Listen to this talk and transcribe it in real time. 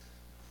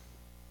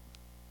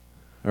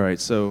All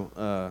right, so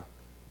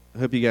I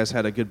hope you guys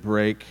had a good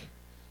break.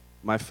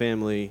 My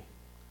family,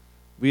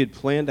 we had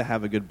planned to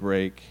have a good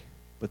break,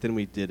 but then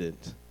we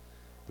didn't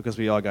because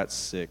we all got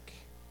sick.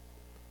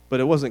 But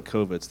it wasn't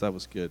COVID, so that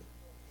was good.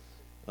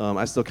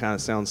 I still kind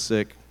of sound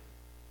sick.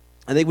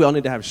 I think we all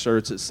need to have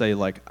shirts that say,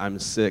 like, I'm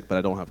sick, but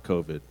I don't have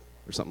COVID,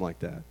 or something like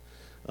that.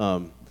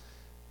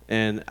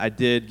 And I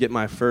did get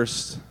my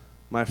first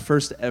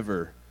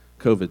ever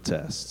COVID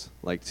test,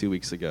 like 2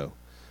 weeks ago.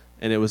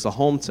 And it was a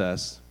home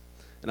test.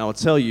 And I will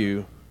tell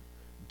you,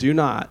 do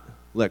not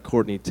let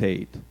Courtney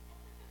Tate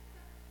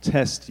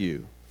test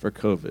you for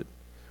COVID,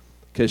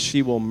 because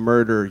she will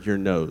murder your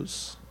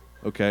nose,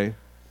 okay?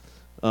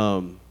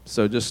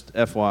 So just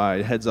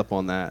FYI, heads up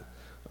on that.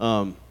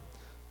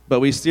 But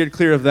we steered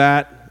clear of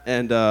that,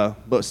 and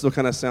but still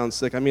kind of sound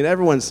sick. I mean,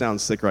 everyone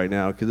sounds sick right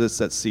now because it's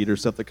that cedar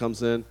stuff that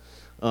comes in.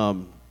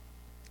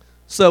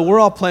 So we're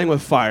all playing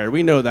with fire.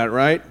 We know that,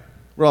 right?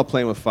 We're all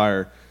playing with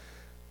fire.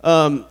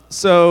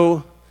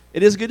 So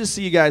it is good to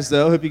see you guys,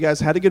 though. Hope you guys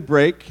had a good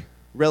break,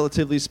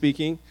 relatively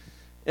speaking.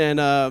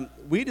 And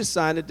we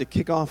decided to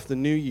kick off the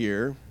new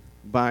year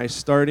by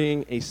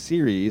starting a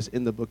series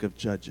in the book of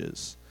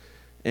Judges.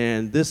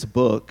 And this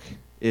book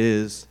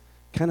is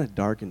kind of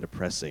dark and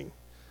depressing,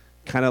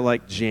 kind of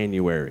like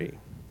January.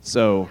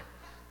 So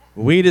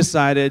we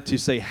decided to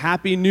say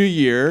Happy New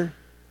Year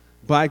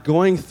by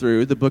going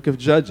through the book of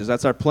Judges.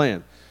 That's our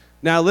plan.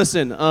 Now,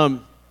 listen,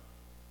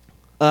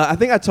 I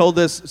think I told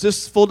this,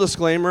 just full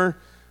disclaimer,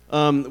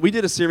 we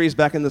did a series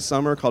back in the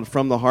summer called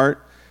From the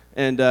Heart,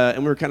 and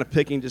we were kind of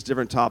picking just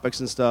different topics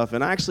and stuff,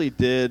 and I actually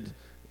did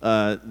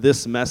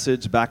this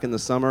message back in the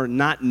summer,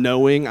 not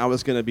knowing I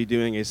was going to be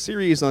doing a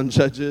series on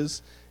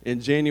Judges in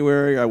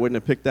January. I wouldn't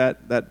have picked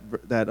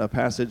that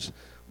passage,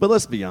 but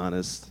let's be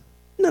honest,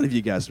 none of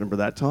you guys remember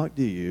that talk,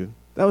 do you?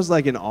 That was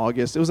like in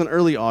August. It was in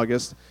early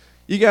August.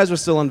 You guys were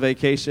still on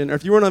vacation, or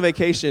if you weren't on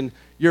vacation,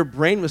 your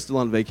brain was still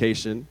on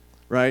vacation,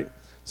 right?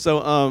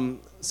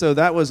 So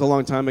that was a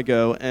long time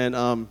ago,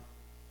 and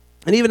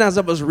even as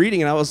I was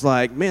reading it, I was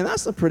like, man,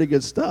 that's some pretty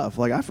good stuff.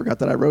 Like, I forgot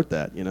that I wrote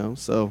that, you know?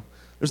 So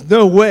there's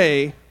no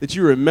way that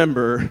you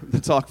remember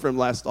the talk from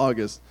last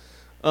August.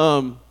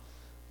 But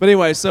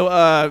anyway,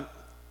 so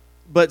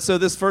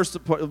this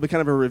first part will be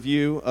kind of a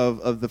review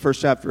of the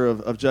first chapter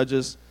of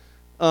Judges.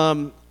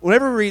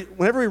 Whenever we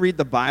read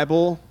the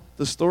Bible,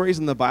 the stories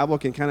in the Bible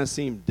can kind of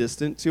seem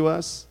distant to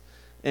us,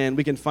 and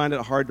we can find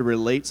it hard to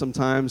relate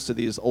sometimes to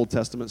these Old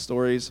Testament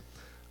stories.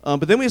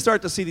 But then we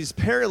start to see these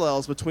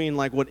parallels between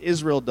like what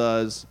Israel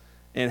does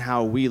and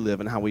how we live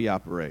and how we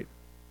operate.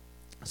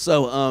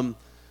 So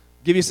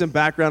give you some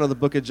background of the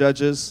book of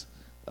Judges.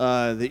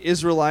 The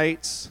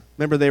Israelites,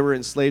 remember, they were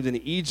enslaved in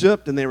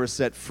Egypt and they were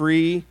set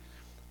free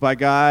by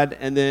God.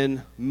 And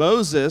then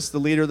Moses, the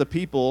leader of the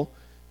people,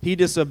 he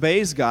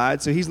disobeys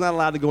God, so he's not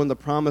allowed to go in the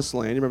promised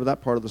land. You remember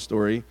that part of the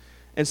story?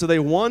 And so they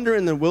wander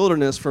in the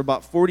wilderness for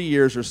about 40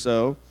 years or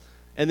so.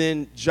 And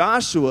then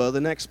Joshua, the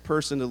next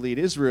person to lead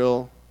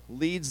Israel,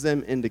 leads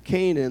them into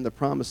Canaan, the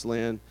promised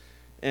land.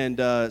 And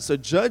so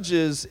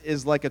Judges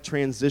is like a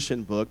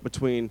transition book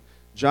between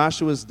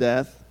Joshua's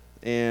death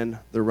and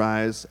the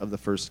rise of the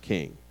first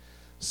king.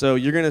 So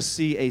you're going to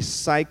see a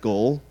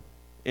cycle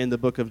in the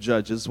book of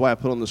Judges. That's why I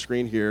put on the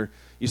screen here.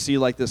 You see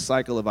like this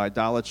cycle of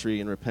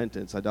idolatry and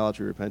repentance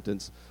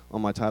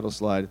on my title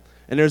slide.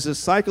 And there's this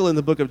cycle in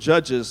the book of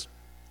Judges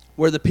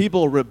where the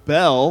people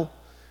rebel,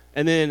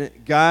 and then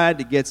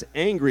God gets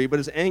angry, but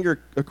his anger,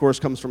 of course,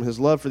 comes from his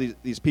love for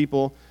these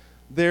people.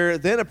 They're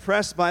then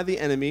oppressed by the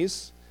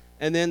enemies,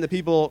 and then the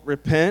people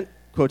repent,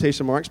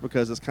 quotation marks,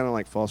 because it's kind of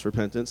like false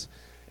repentance.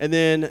 And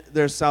then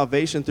there's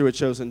salvation through a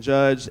chosen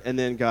judge, and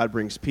then God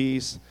brings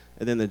peace,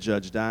 and then the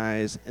judge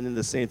dies, and then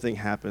the same thing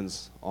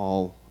happens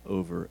all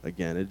over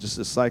again. It's just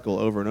a cycle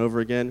over and over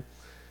again.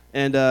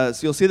 And so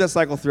you'll see that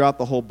cycle throughout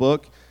the whole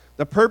book.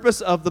 The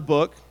purpose of the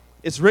book,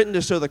 it's written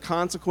to show the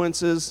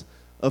consequences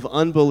of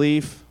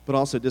unbelief, but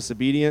also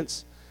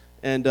disobedience.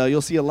 And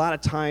you'll see a lot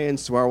of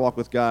tie-ins to our walk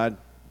with God,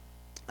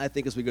 I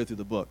think, as we go through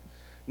the book.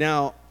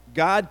 Now,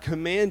 God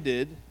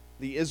commanded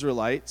the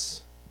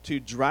Israelites to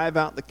drive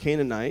out the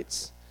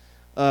Canaanites,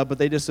 but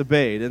they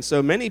disobeyed. And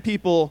so many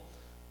people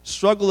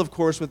struggle, of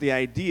course, with the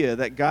idea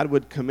that God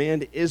would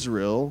command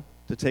Israel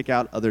to take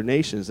out other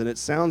nations. And it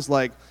sounds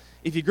like,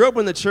 if you grew up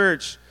in the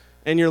church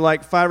and you're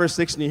like 5 or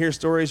 6 and you hear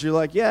stories, you're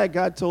like, yeah,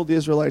 God told the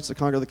Israelites to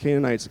conquer the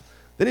Canaanites.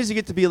 Then as you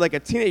get to be like a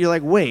teenager, you're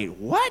like, wait,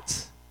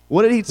 what?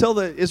 What did he tell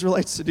the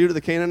Israelites to do to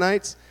the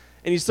Canaanites?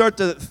 And you start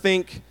to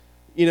think,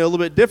 a little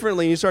bit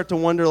differently. You start to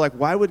wonder, like,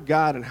 why would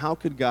God and how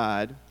could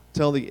God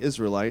tell the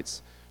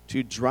Israelites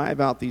to drive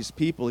out these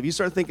people? If you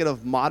start thinking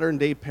of modern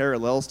day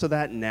parallels to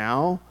that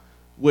now,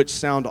 which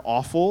sound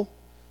awful,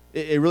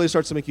 it really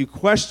starts to make you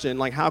question,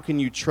 like, how can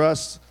you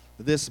trust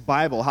this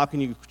Bible? How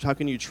can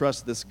you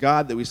trust this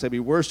God that we say we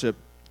worship?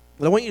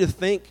 But I want you to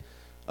think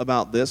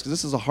about this, because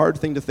this is a hard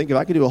thing to think of.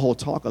 I could do a whole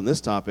talk on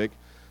this topic.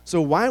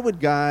 So why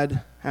would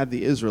God have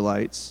the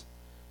Israelites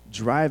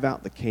drive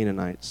out the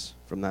Canaanites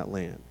from that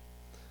land?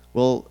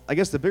 Well, I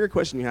guess the bigger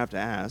question you have to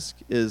ask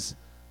is,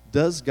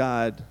 does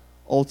God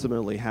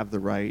ultimately have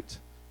the right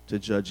to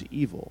judge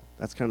evil?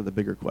 That's kind of the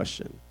bigger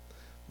question.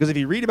 Because if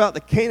you read about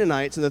the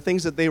Canaanites and the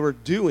things that they were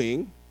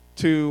doing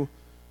to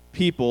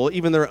people,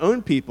 even their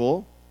own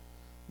people,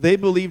 they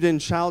believed in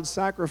child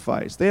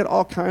sacrifice. They had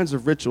all kinds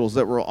of rituals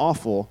that were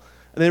awful,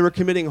 and they were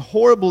committing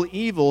horrible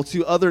evil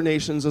to other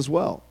nations as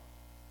well.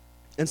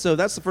 And so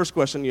that's the first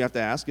question you have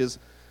to ask is,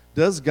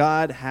 does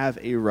God have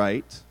a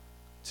right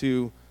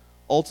to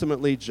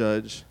ultimately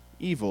judge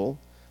evil?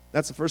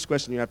 That's the first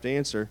question you have to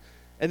answer.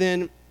 And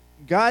then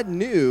God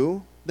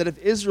knew that if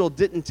Israel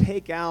didn't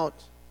take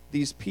out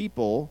these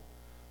people,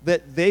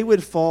 that they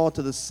would fall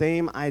to the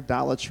same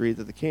idolatry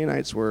that the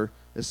Canaanites were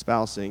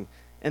espousing,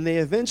 and they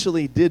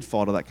eventually did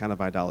fall to that kind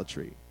of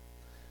idolatry.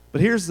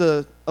 But here's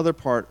the other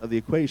part of the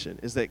equation,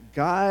 is that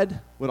God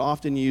would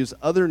often use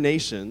other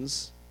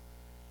nations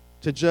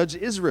to judge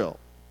Israel.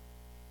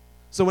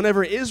 So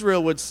whenever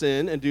Israel would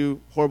sin and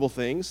do horrible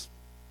things,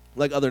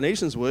 like other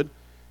nations would,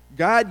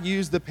 God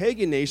used the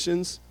pagan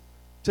nations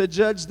to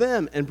judge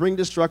them and bring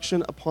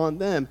destruction upon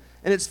them.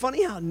 And it's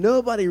funny how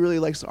nobody really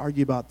likes to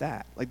argue about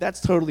that. Like, that's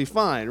totally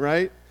fine,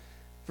 right?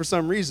 For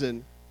some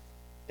reason.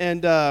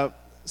 And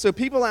so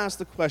people ask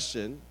the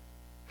question,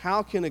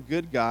 how can a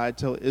good God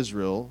tell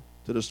Israel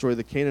to destroy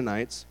the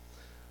Canaanites?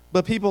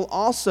 But people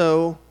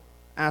also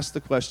ask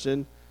the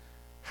question,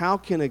 how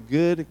can a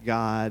good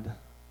God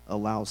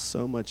allow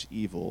so much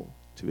evil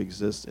to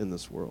exist in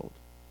this world?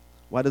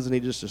 Why doesn't he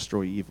just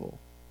destroy evil?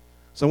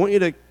 So I want you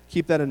to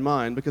keep that in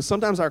mind, because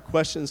sometimes our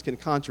questions can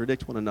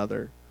contradict one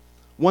another.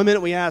 One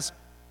minute we ask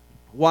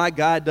why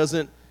God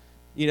doesn't,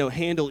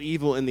 handle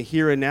evil in the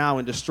here and now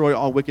and destroy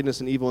all wickedness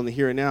and evil in the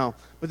here and now.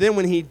 But then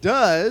when he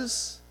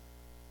does,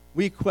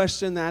 we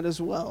question that as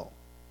well.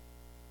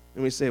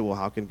 And we say, well,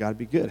 how can God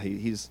be good?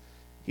 He's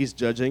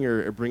judging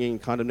or bringing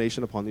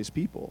condemnation upon these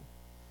people.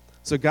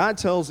 So God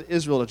tells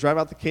Israel to drive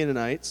out the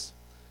Canaanites,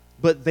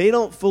 but they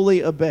don't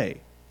fully obey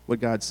what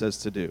God says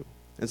to do.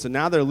 And so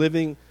now they're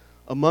living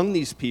among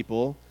these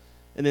people,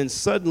 and then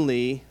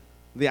suddenly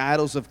the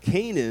idols of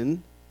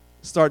Canaan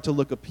start to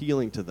look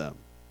appealing to them.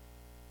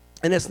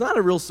 And it's not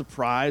a real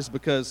surprise,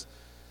 because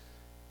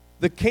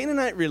the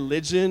Canaanite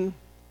religion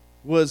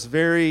was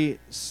very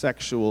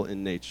sexual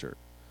in nature.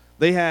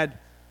 They had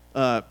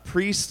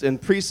priests and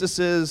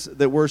priestesses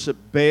that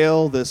worshiped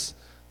Baal, this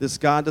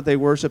god that they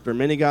worshiped, or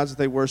many gods that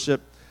they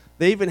worshiped.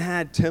 They even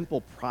had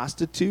temple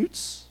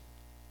prostitutes.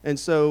 And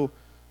so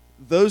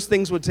those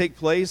things would take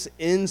place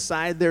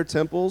inside their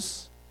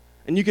temples.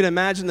 And you can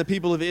imagine the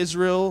people of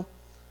Israel,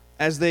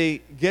 as they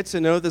get to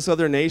know this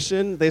other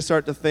nation, they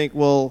start to think,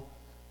 well,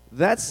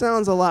 that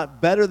sounds a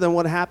lot better than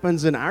what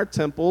happens in our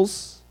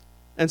temples.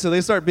 And so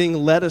they start being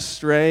led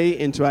astray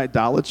into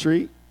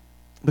idolatry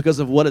because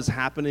of what is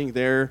happening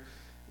there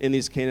in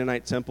these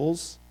Canaanite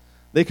temples.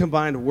 They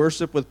combined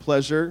worship with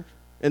pleasure.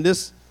 And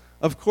this,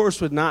 of course,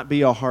 would not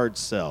be a hard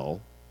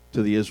sell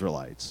to the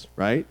Israelites,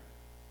 right?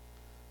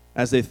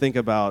 As they think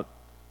about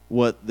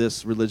what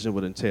this religion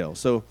would entail.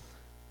 So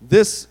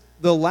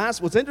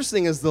what's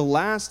interesting is the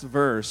last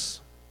verse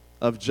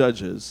of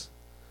Judges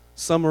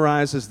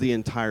summarizes the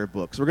entire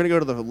book. So we're going to go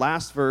to the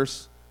last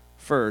verse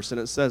first,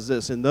 and it says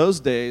this: in those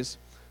days,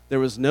 there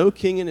was no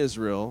king in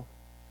Israel,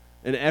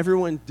 and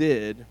everyone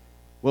did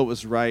what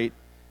was right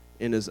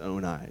in his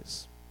own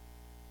eyes.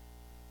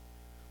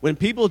 When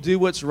people do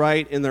what's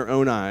right in their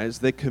own eyes,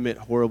 they commit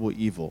horrible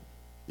evil.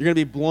 You're going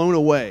to be blown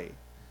away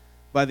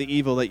by the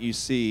evil that you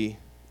see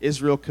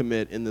Israel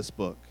commit in this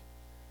book.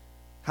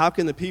 How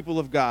can the people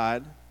of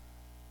God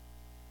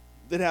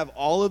that have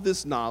all of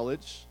this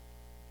knowledge,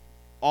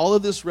 all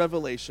of this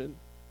revelation,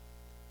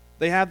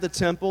 they have the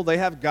temple, they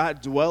have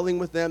God dwelling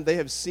with them, they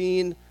have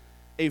seen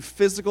a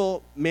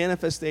physical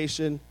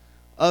manifestation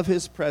of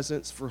his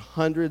presence for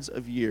hundreds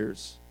of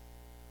years.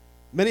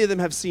 Many of them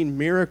have seen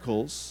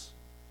miracles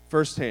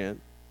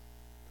firsthand,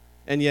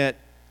 and yet,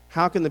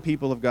 how can the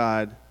people of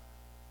God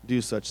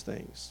do such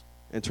things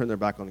and turn their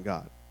back on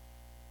God?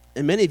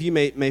 And many of you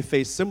may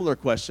face similar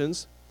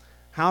questions.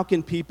 How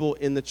can people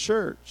in the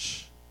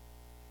church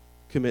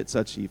commit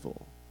such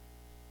evil?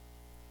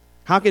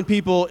 How can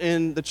people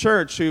in the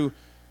church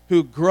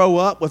who grow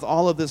up with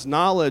all of this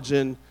knowledge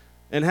and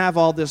have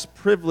all this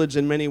privilege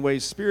in many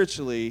ways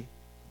spiritually,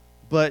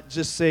 but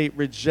just say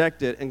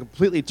reject it and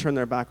completely turn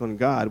their back on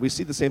God? We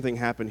see the same thing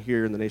happen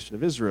here in the nation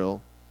of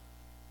Israel.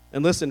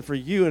 And listen, for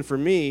you and for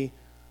me,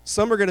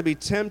 some are going to be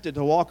tempted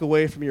to walk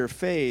away from your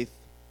faith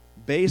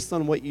based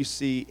on what you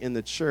see in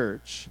the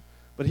church.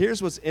 But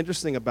here's what's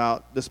interesting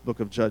about this book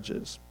of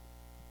Judges,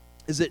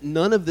 is that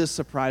none of this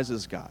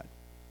surprises God.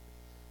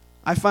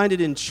 I find it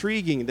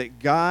intriguing that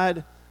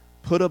God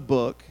put a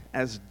book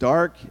as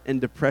dark and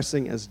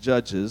depressing as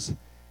Judges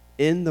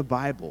in the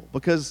Bible,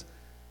 because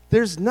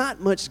there's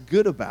not much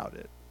good about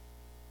it.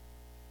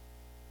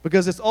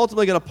 Because it's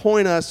ultimately going to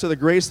point us to the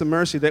grace and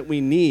mercy that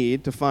we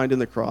need to find in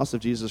the cross of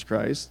Jesus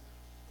Christ.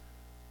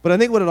 But I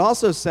think what it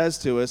also says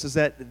to us is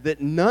that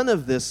none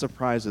of this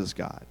surprises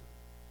God.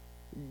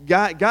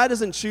 God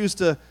doesn't choose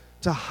to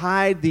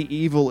hide the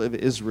evil of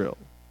Israel.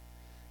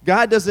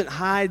 God doesn't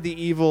hide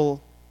the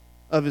evil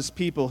of his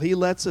people. He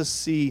lets us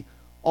see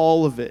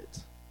all of it.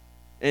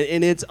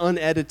 and it's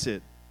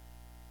unedited.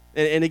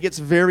 And it gets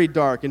very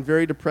dark and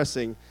very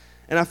depressing.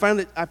 And I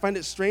find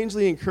it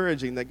strangely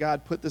encouraging that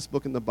God put this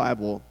book in the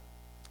Bible,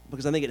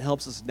 because I think it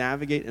helps us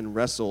navigate and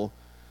wrestle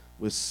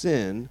with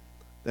sin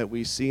that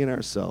we see in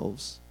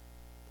ourselves,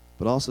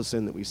 but also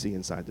sin that we see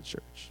inside the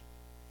church.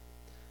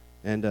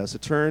 And so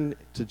turn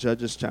to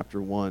Judges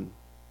chapter 1.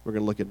 We're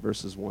going to look at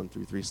verses 1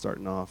 through 3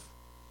 starting off.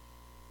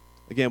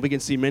 Again, we can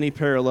see many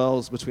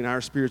parallels between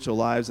our spiritual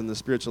lives and the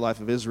spiritual life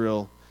of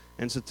Israel.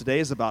 And so today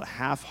is about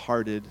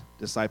half-hearted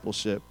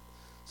discipleship.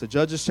 So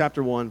Judges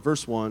chapter 1,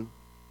 verse 1,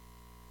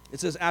 it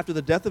says, "After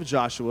the death of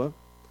Joshua,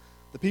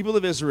 the people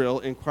of Israel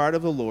inquired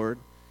of the Lord,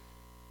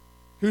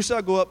 'Who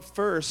shall go up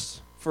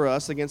first for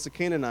us against the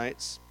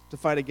Canaanites to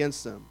fight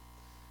against them?'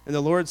 And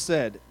the Lord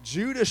said,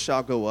 'Judah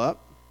shall go up.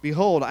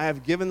 Behold, I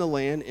have given the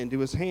land into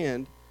his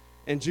hand.'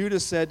 And Judah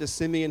said to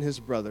Simeon his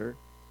brother,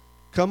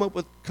 'Come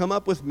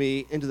up with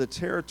me into the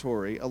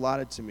territory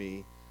allotted to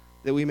me,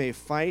 that we may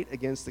fight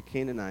against the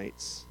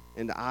Canaanites,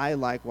 and I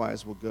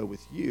likewise will go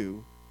with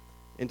you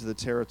into the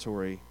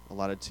territory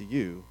allotted to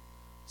you.'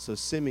 So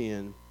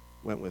Simeon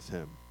went with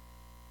him."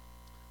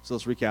 So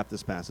let's recap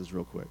this passage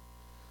real quick.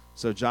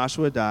 So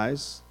Joshua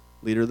dies,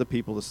 leader of the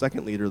people, the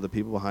second leader of the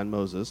people behind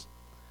Moses.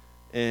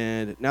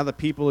 And now the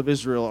people of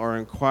Israel are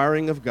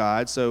inquiring of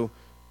God. So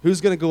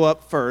who's going to go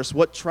up first?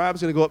 What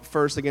tribe's going to go up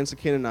first against the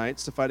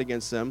Canaanites to fight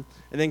against them?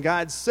 And then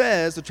God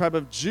says the tribe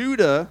of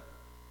Judah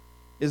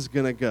is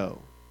going to go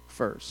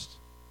first.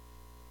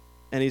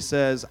 And he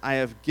says, "I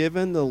have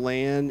given the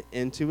land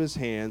into his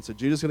hand." So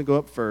Judah's going to go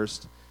up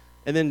first.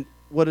 And then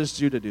what does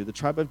Judah do? The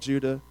tribe of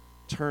Judah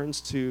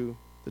turns to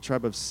the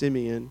tribe of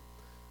Simeon.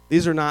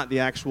 These are not the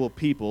actual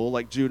people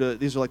like Judah.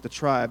 These are like the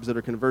tribes that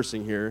are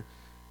conversing here.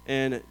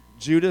 And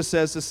Judah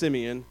says to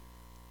Simeon,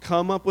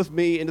 "Come up with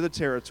me into the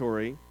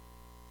territory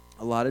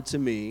allotted to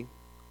me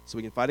so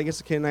we can fight against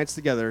the Canaanites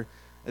together.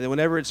 And then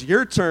whenever it's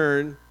your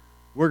turn,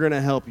 we're going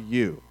to help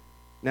you."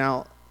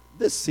 Now,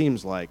 this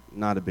seems like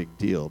not a big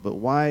deal, but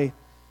why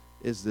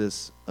is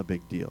this a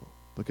big deal?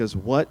 Because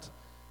what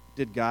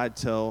did God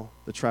tell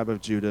the tribe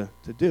of Judah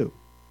to do?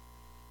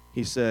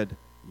 He said,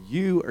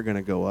 "You are going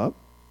to go up.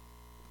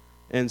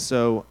 And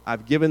so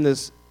I've given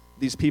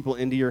these people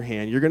into your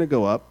hand. You're going to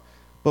go up."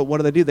 But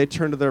what do? They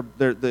turn to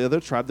the other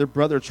tribe, their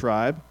brother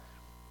tribe,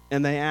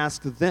 and they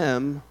ask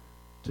them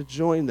to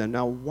join them.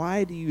 Now,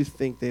 why do you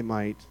think they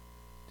might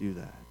do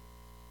that?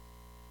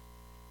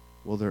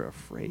 Well, they're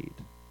afraid.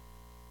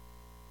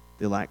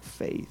 They lack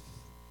faith.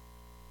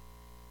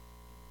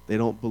 They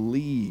don't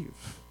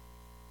believe.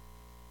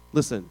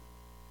 Listen,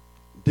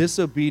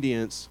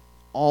 disobedience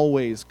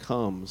always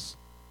comes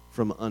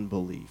from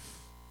unbelief.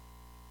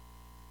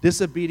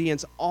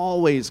 Disobedience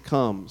always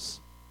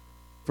comes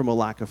from a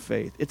lack of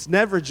faith. It's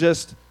never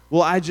just,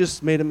 "Well, I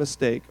just made a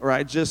mistake," or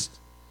I just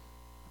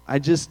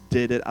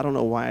did it. I don't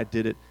know why I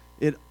did it.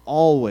 It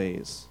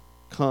always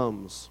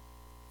comes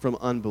from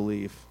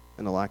unbelief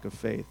and a lack of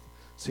faith.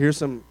 So here's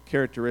some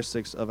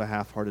characteristics of a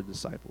half-hearted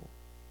disciple.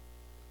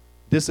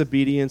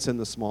 Disobedience in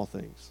the small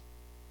things.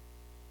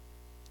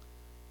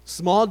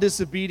 Small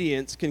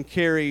disobedience can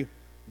carry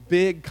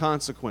big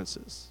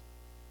consequences.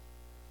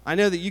 I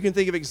know that you can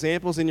think of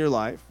examples in your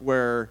life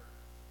where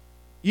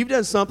you've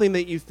done something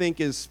that you think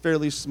is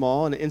fairly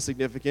small and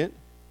insignificant,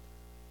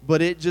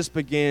 but it just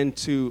began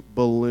to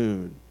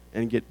balloon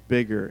and get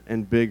bigger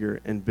and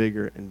bigger and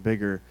bigger and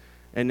bigger.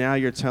 And now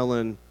you're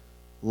telling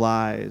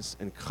lies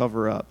and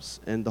cover-ups,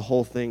 and the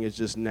whole thing is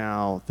just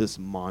now this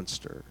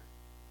monster.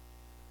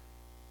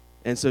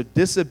 And so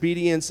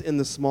disobedience in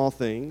the small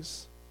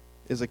things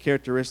is a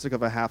characteristic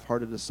of a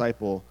half-hearted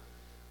disciple.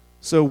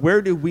 So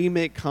where do we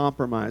make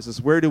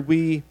compromises? Where do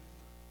we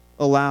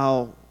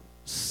allow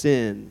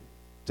sin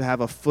to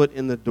have a foot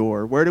in the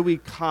door? Where do we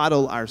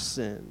coddle our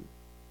sin?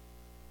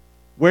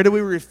 Where do we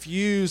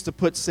refuse to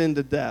put sin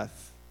to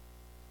death?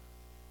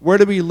 Where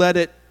do we let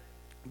it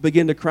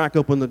begin to crack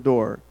open the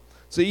door?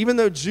 So even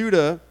though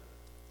Judah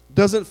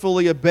doesn't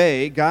fully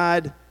obey,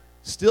 God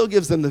still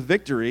gives them the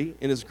victory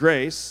in his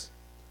grace.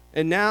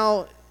 And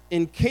now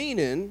in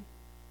Canaan,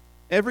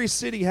 every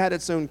city had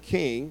its own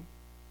king.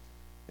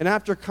 And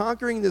after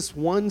conquering this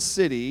one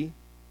city,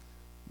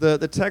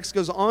 the text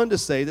goes on to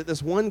say that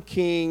this one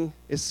king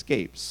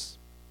escapes.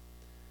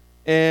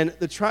 And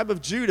the tribe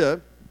of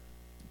Judah,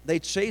 they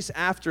chase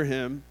after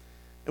him.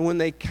 And when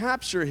they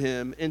capture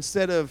him,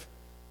 instead of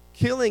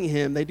killing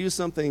him, they do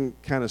something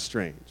kind of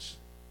strange.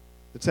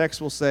 The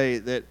text will say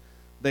that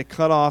they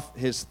cut off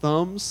his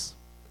thumbs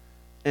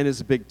and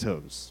his big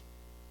toes.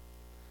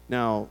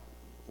 Now,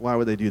 why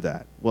would they do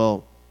that?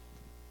 Well,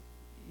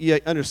 you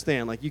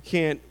understand, like you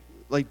can't,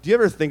 like, do you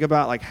ever think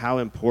about like how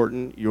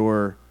important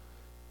your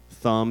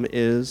thumb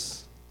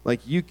is?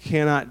 Like you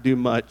cannot do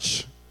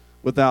much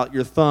without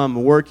your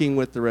thumb working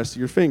with the rest of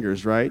your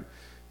fingers, right?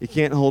 You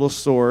can't hold a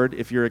sword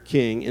if you're a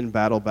king in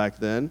battle back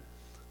then.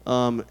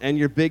 And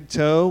your big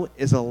toe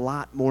is a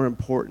lot more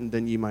important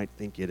than you might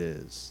think it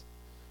is.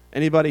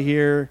 Anybody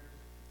here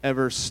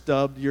ever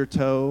stubbed your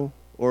toe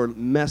or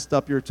messed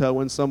up your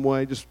toe in some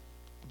way?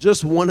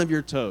 Just one of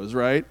your toes,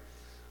 right?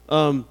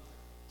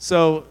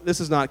 So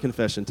this is not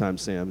confession time,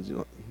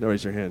 Sam. No,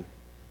 raise your hand.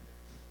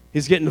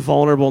 He's getting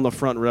vulnerable in the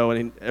front row,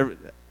 and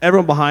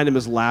everyone behind him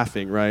is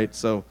laughing, right?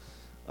 So,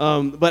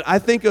 but I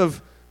think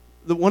of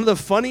one of the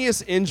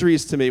funniest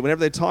injuries to me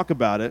whenever they talk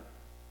about it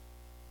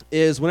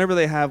is whenever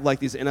they have like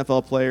these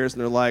NFL players,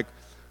 and they're like,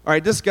 all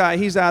right, this guy,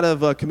 he's out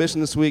of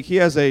commission this week. He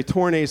has a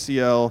torn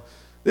ACL.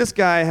 This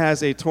guy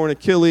has a torn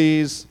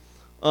Achilles.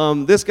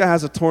 This guy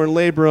has a torn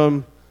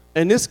labrum.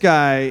 And this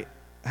guy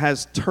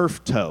has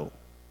turf toe.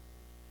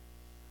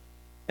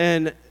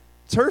 And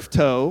turf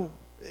toe,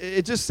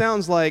 it just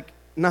sounds like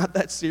not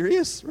that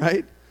serious,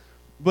 right?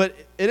 But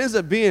it ends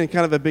up being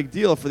kind of a big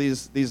deal for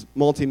these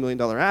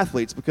multi-million-dollar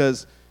athletes,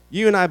 because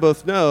you and I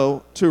both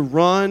know to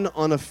run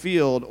on a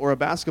field or a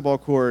basketball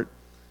court,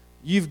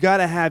 you've got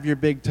to have your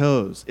big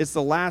toes. It's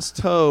the last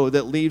toe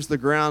that leaves the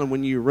ground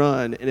when you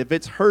run, and if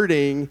it's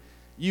hurting,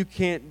 you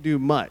can't do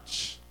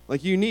much.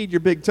 Like, you need your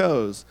big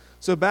toes.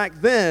 So back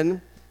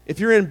then, if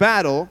you're in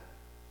battle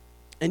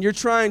and you're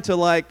trying to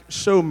like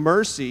show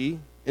mercy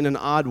in an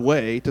odd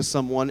way to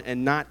someone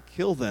and not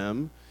kill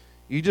them,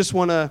 you just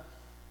want to,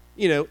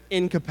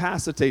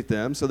 incapacitate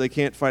them so they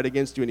can't fight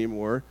against you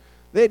anymore,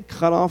 they'd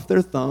cut off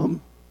their thumb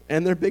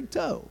and their big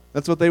toe.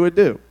 That's what they would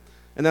do.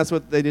 And that's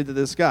what they did to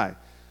this guy.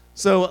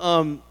 So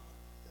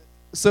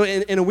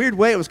in a weird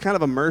way, it was kind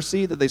of a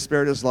mercy that they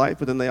spared his life,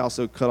 but then they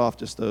also cut off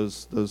just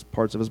those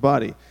parts of his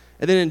body.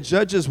 And then in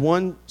Judges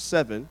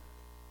 1:7,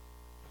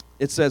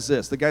 it says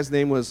this. The guy's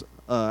name was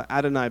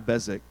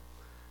Adonai-Bezek.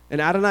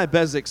 And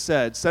Adonai-Bezek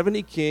said,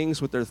 70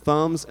 kings with their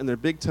thumbs and their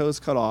big toes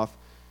cut off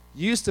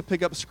used to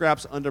pick up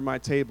scraps under my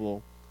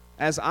table.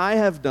 As I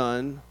have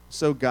done,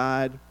 so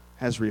God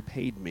has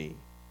repaid me.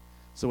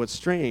 So what's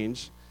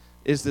strange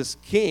is this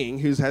king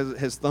who has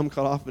his thumb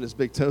cut off and his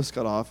big toes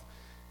cut off,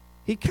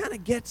 he kind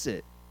of gets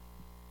it.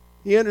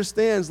 He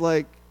understands,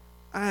 like,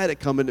 I had it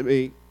coming to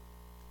me.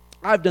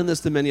 I've done this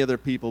to many other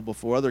people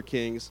before, other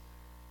kings.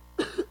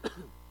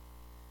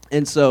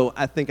 And so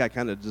I think I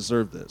kind of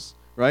deserve this,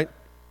 right?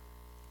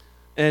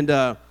 And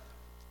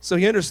so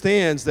he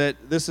understands that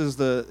this is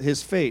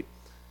his fate.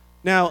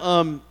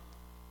 Now,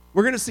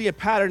 we're going to see a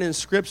pattern in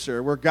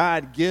Scripture where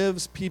God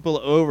gives people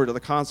over to the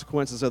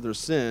consequences of their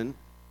sin.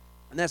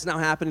 And that's now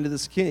happening to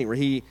this king, where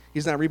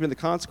he's now reaping the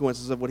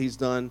consequences of what he's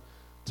done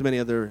to many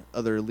other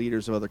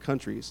leaders of other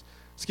countries.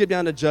 Skip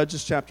down to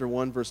Judges chapter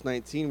 1, verse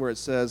 19, where it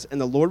says, And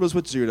the Lord was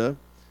with Judah,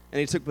 and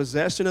he took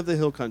possession of the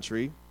hill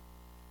country,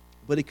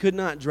 but he could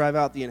not drive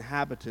out the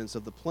inhabitants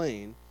of the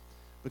plain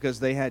because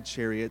they had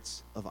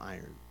chariots of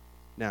iron.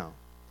 Now,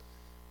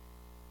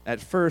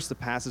 at first, the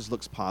passage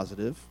looks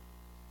positive.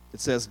 It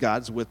says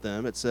God's with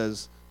them. It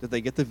says that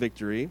they get the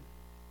victory.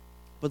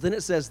 But then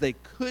it says they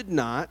could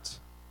not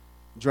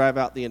drive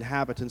out the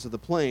inhabitants of the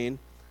plain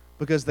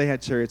because they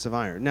had chariots of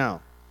iron.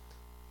 Now,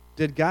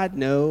 did God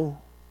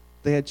know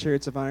they had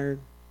chariots of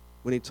iron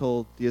when he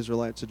told the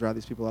Israelites to drive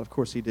these people out? Of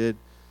course he did.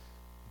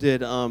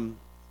 Can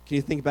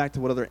you think back to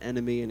what other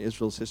enemy in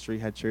Israel's history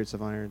had chariots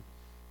of iron?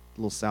 A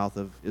little south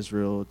of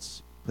Israel,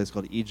 it's a place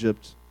called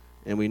Egypt.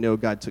 And we know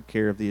God took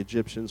care of the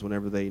Egyptians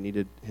whenever they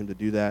needed him to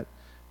do that.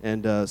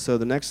 And so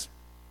the next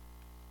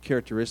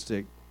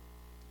characteristic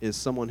is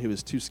someone who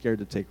is too scared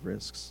to take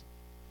risks.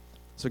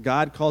 So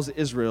God calls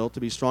Israel to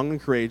be strong and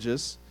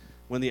courageous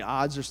when the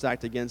odds are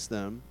stacked against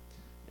them.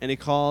 And he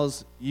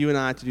calls you and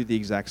I to do the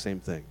exact same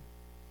thing.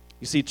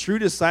 You see, true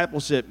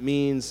discipleship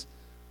means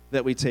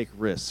that we take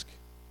risk.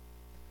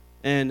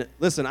 And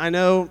listen, I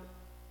know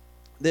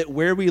that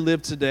where we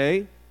live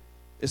today,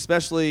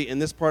 especially in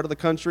this part of the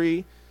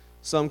country,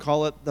 some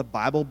call it the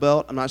Bible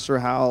Belt. I'm not sure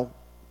how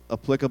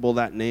applicable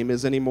that name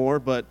is anymore,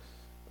 but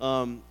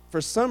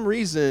for some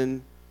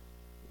reason,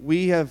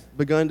 we have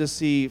begun to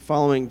see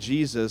following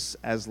Jesus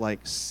as like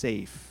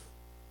safe.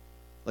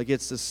 Like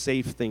it's a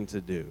safe thing to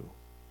do.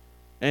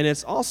 And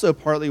it's also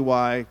partly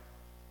why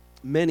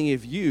many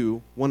of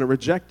you want to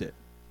reject it.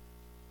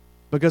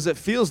 Because it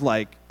feels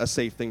like a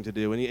safe thing to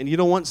do. And you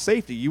don't want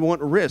safety. You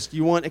want risk.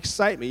 You want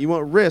excitement. You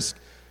want risk.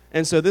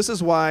 And so this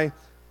is why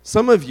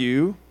some of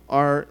you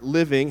are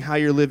living how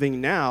you're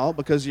living now,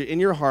 because in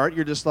your heart,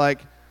 you're just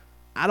like,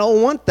 I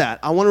don't want that.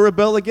 I want to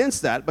rebel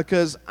against that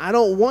because I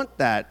don't want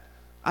that.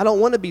 I don't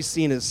want to be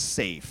seen as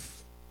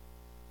safe.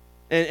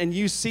 And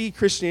you see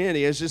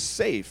Christianity as just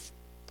safe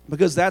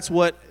because that's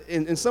what,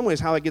 in some ways,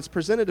 how it gets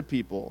presented to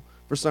people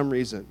for some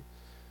reason.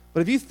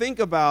 But if you think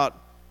about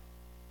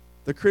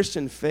the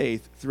Christian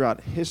faith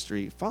throughout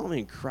history,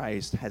 following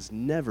Christ has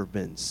never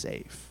been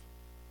safe.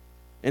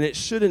 And it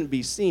shouldn't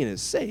be seen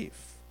as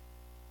safe.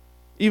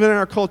 Even in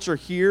our culture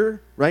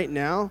here, right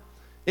now,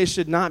 it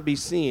should not be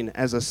seen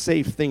as a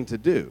safe thing to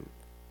do.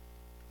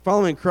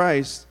 Following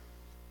Christ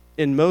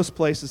in most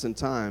places and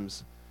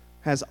times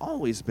has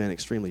always been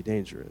extremely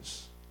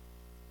dangerous.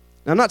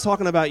 Now, I'm not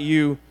talking about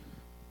you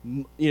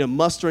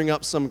mustering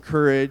up some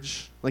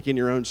courage, like in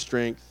your own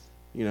strength,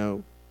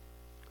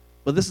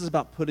 but this is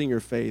about putting your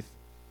faith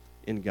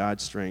in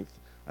God's strength.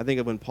 I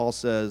think of when Paul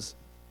says,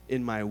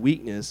 in my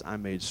weakness,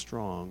 I'm made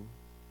strong.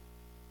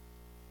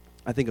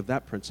 I think of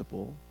that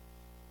principle.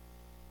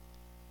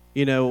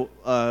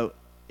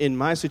 in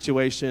my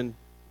situation,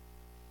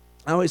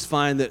 I always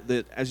find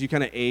that as you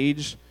kind of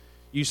age,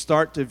 you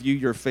start to view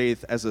your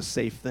faith as a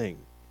safe thing.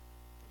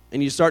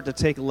 And you start to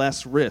take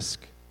less risk.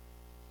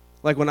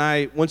 Like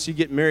once you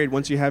get married,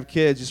 once you have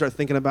kids, you start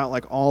thinking about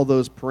like all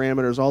those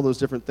parameters, all those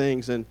different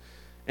things.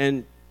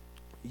 And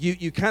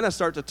you kind of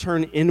start to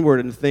turn inward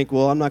and think,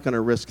 well, I'm not going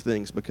to risk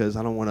things because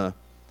I don't want to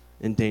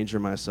endanger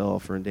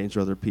myself or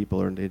endanger other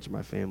people or endanger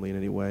my family in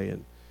any way.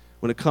 And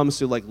when it comes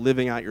to like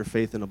living out your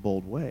faith in a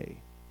bold way.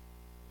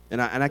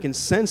 And I can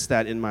sense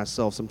that in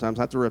myself sometimes.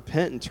 I have to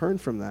repent and turn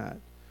from that.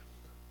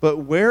 But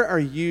where are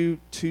you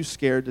too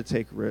scared to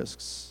take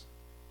risks?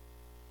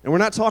 And we're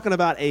not talking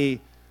about a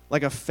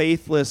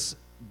faithless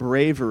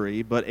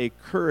bravery, but a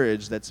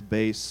courage that's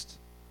based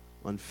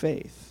on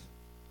faith.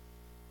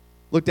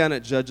 Look down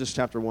at Judges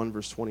chapter 1,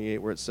 verse 28,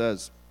 where it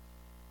says,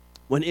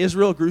 "When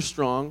Israel grew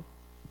strong,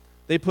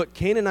 they put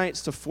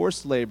Canaanites to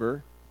forced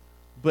labor,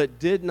 but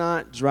did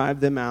not drive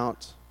them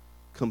out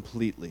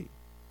completely."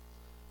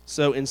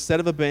 So instead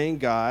of obeying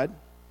God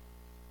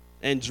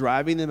and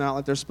driving them out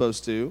like they're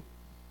supposed to,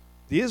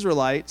 the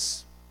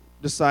Israelites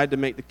decide to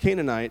make the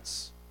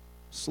Canaanites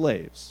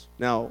slaves.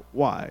 Now,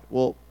 why?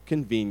 Well,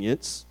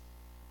 convenience.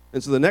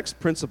 And so the next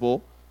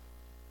principle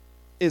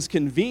is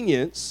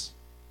convenience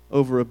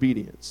over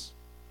obedience.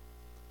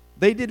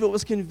 They did what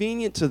was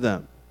convenient to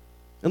them.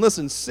 And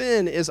listen,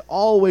 sin is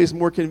always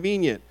more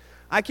convenient.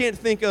 I can't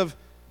think of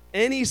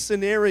any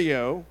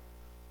scenario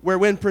where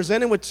when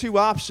presented with two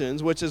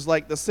options, which is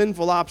like the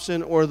sinful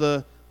option or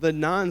the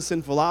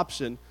non-sinful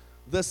option,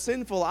 the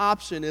sinful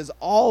option is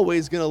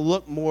always going to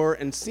look more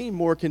and seem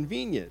more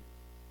convenient.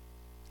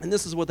 And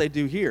this is what they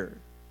do here.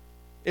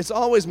 It's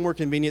always more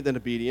convenient than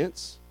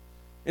obedience.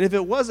 And if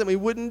it wasn't, we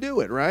wouldn't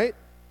do it, right?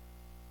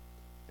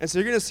 And so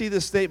you're going to see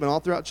this statement all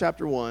throughout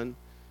chapter 1.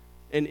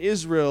 And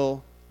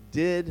Israel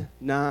did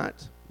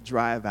not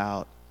drive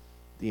out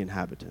the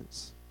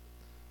inhabitants.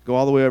 Go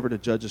all the way over to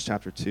Judges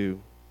chapter 2,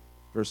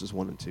 verses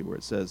 1 and 2, where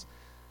it says,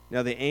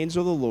 "Now the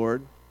angel of the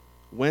Lord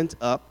went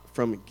up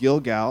from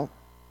Gilgal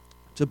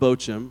to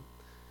Bochim,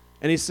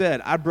 and he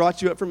said, I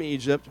brought you up from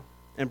Egypt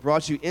and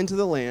brought you into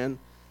the land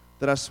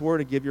that I swore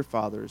to give your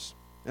fathers.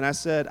 And I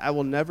said, I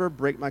will never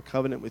break my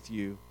covenant with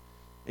you,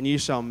 and you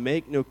shall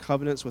make no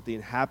covenants with the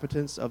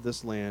inhabitants of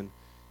this land.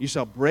 You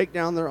shall break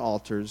down their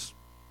altars,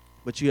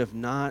 but you have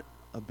not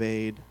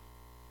obeyed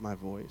my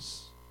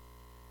voice.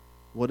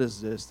 What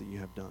is this that you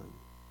have done?"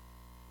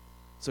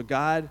 So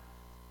God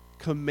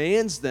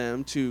commands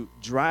them to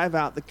drive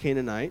out the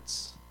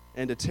Canaanites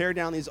and to tear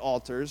down these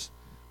altars,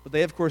 but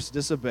they, of course,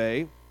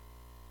 disobey.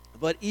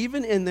 But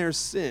even in their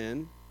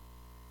sin,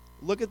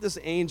 look at this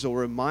angel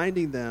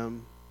reminding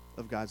them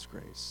of God's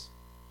grace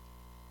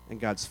and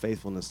God's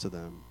faithfulness to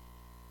them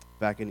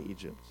back in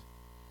Egypt.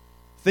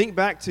 Think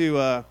back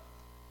to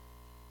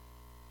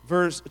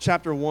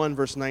chapter 1,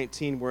 verse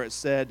 19, where it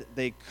said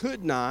they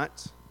could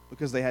not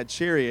because they had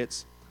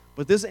chariots,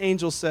 but this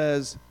angel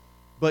says,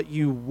 but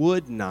you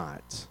would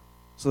not.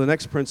 So the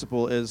next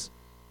principle is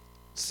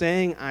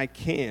saying I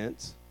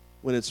can't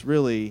when it's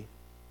really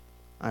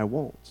I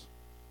won't.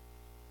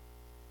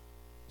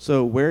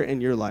 So where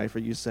in your life are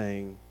you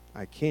saying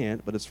I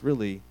can't, but it's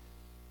really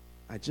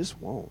I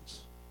just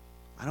won't.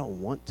 I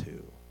don't want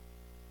to.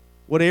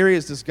 What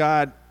areas does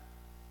God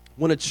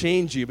want to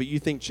change you, but you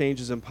think change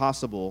is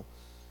impossible?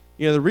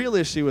 You know, the real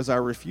issue is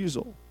our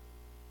refusal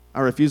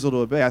to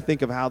obey. I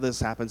think of how this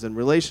happens in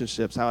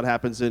relationships, how it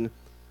happens in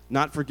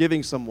not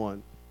forgiving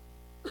someone,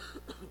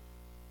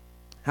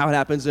 how it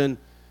happens in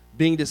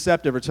being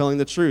deceptive or telling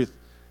the truth,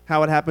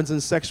 how it happens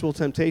in sexual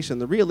temptation.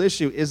 The real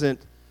issue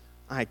isn't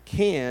I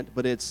can't,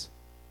 but it's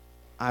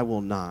I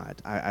will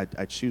not.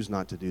 I choose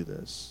not to do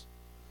this.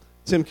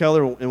 Tim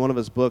Keller, in one of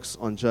his books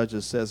on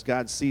Judges, says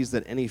God sees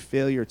that any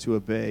failure to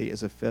obey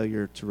is a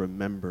failure to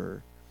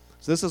remember.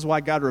 So this is why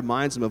God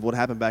reminds him of what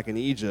happened back in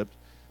Egypt,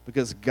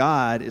 because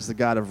God is the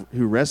God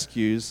who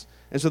rescues.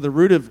 And so the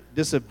root of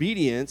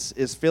disobedience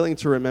is failing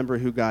to remember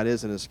who God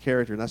is and his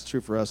character, and that's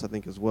true for us, I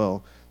think, as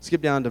well.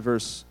 Skip down to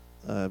verses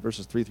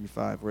 3 through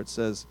 5, where it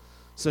says,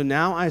 "So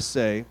now I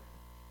say,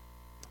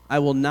 I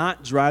will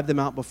not drive them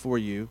out before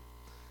you,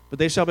 but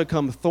they shall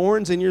become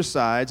thorns in your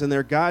sides, and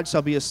their God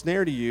shall be a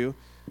snare to you.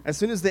 As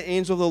soon as the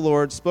angel of the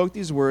Lord spoke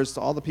these words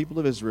to all the people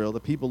of Israel, the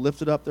people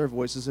lifted up their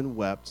voices and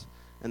wept,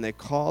 and they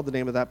called the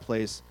name of that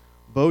place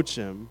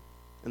Bochim,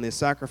 and they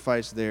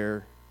sacrificed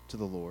there to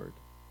the Lord."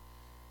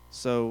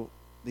 So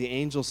the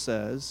angel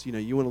says,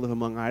 you want to live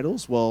among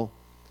idols? Well,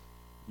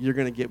 you're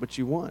going to get what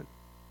you want.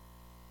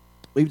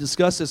 We've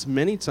discussed this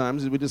many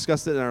times. We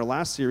discussed it in our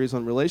last series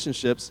on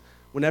relationships.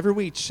 Whenever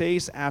we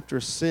chase after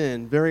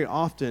sin, very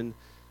often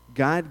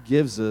God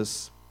gives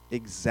us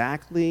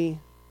exactly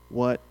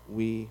what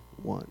we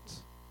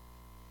want.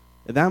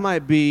 And that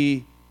might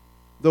be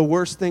the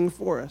worst thing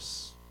for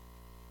us.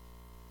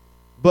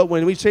 But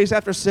when we chase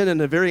after sin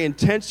in a very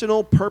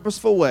intentional,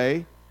 purposeful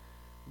way,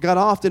 God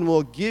often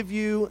will give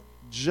you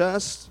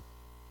just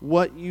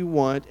what you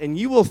want, and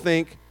you will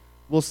think,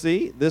 well,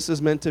 see, this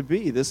is meant to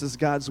be. This is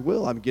God's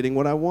will. I'm getting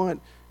what I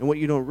want. And what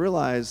you don't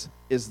realize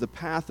is the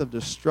path of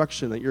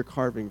destruction that you're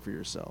carving for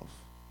yourself.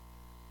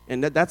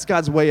 And that's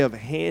God's way of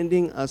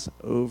handing us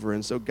over.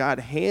 And so God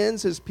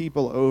hands his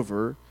people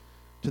over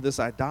to this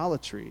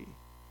idolatry.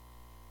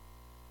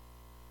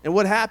 And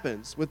what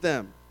happens with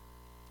them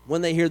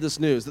when they hear this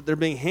news, that they're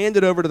being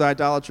handed over to the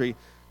idolatry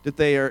that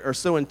they are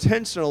so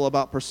intentional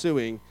about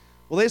pursuing?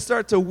 Well, they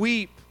start to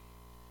weep.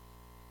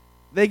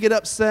 They get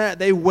upset.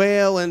 They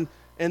wail, and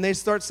they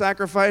start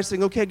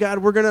sacrificing. Okay, God,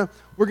 we're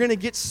gonna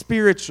get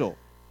spiritual.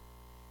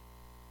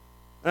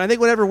 And I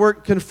think whenever we're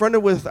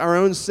confronted with our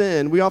own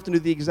sin, we often do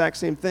the exact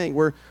same thing.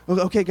 We're,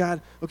 okay,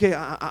 God, okay,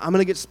 I'm going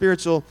to get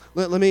spiritual.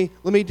 Let me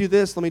do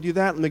this, let me do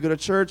that, let me go to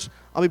church.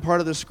 I'll be part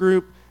of this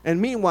group.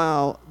 And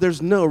meanwhile,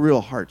 there's no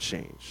real heart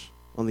change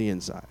on the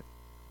inside.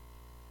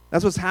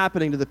 That's what's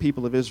happening to the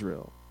people of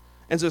Israel.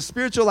 And so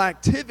spiritual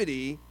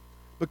activity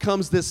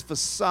becomes this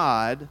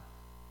facade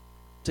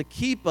to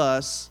keep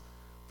us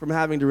from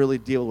having to really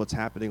deal with what's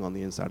happening on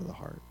the inside of the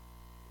heart.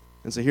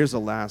 And so here's the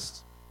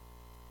last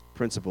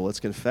principle. It's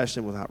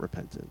confession without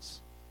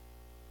repentance.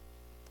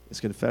 It's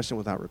confession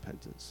without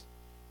repentance.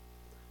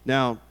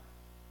 Now,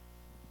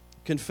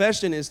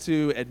 confession is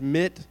to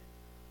admit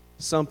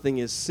something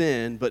is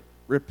sin, but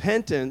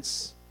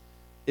repentance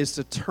is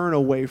to turn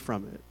away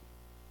from it.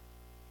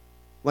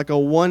 Like a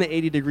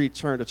 180-degree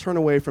turn, to turn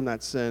away from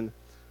that sin.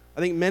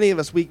 I think many of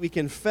us, we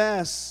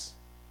confess,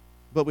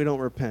 but we don't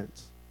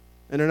repent.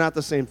 And they're not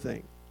the same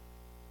thing.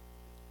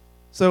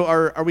 So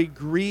are we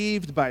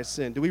grieved by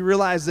sin? Do we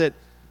realize that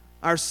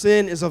our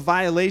sin is a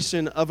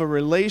violation of a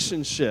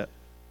relationship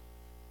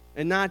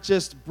and not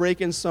just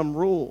breaking some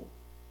rule?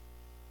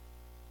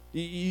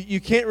 You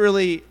can't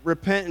really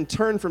repent and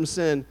turn from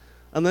sin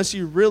unless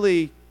you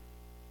really,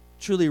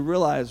 truly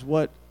realize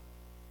what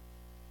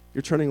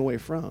you're turning away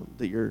from,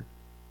 that you're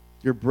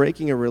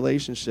breaking a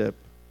relationship,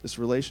 this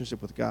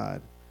relationship with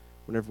God,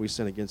 whenever we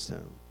sin against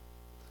him.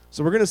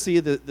 So we're going to see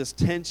this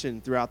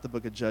tension throughout the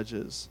book of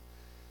Judges,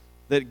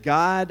 that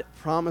God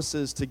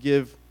promises to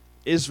give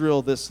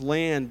Israel this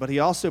land, but he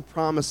also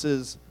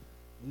promises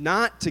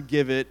not to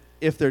give it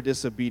if they're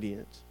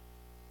disobedient.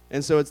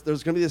 And so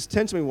there's going to be this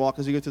tension we walk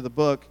as we go through the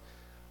book.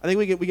 I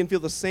think we can feel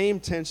the same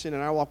tension in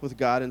our walk with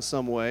God in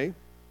some way,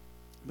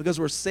 because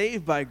we're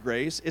saved by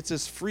grace. It's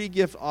his free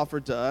gift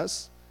offered to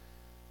us,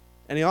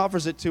 and he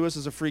offers it to us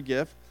as a free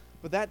gift.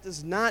 But that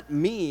does not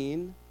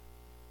mean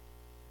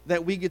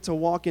that we get to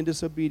walk in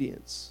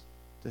disobedience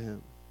to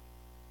him,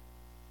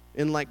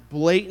 in like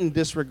blatant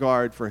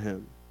disregard for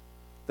him.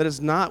 That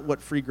is not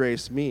what free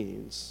grace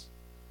means.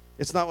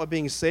 It's not what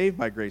being saved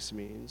by grace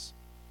means.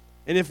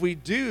 And if we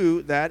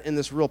do that in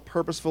this real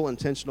purposeful,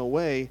 intentional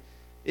way,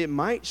 it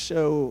might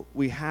show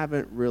we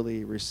haven't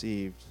really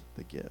received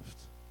the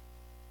gift.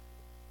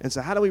 And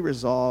so how do we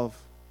resolve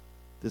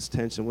this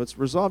tension? Well, it's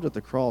resolved at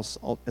the cross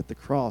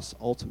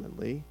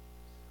ultimately.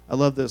 I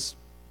love this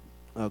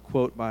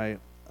quote by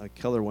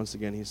Keller once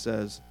again. He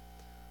says,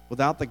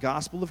 "Without the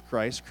gospel of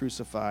Christ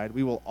crucified,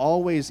 we will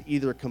always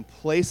either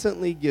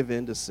complacently give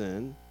in to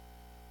sin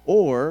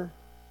or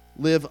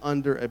live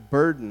under a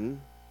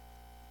burden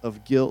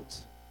of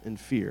guilt and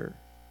fear."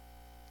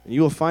 And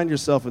you will find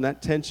yourself in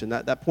that tension,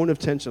 that point of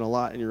tension a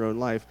lot in your own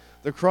life.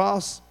 The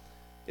cross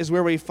is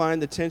where we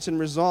find the tension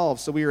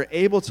resolved, so we are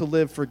able to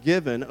live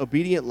forgiven,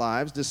 obedient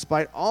lives,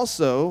 despite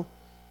also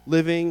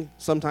living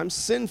sometimes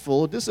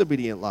sinful,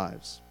 disobedient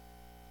lives.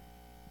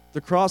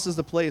 The cross is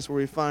the place where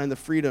we find the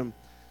freedom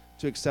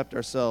to accept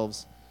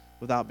ourselves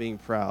without being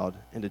proud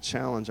and to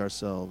challenge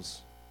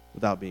ourselves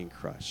without being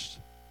crushed.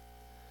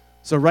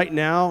 So right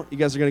now, you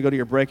guys are going to go to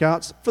your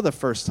breakouts for the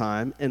first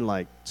time in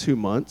like 2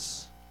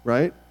 months,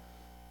 right?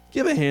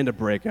 Give a hand to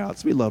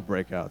breakouts. We love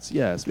breakouts.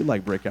 Yes, we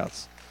like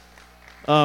breakouts.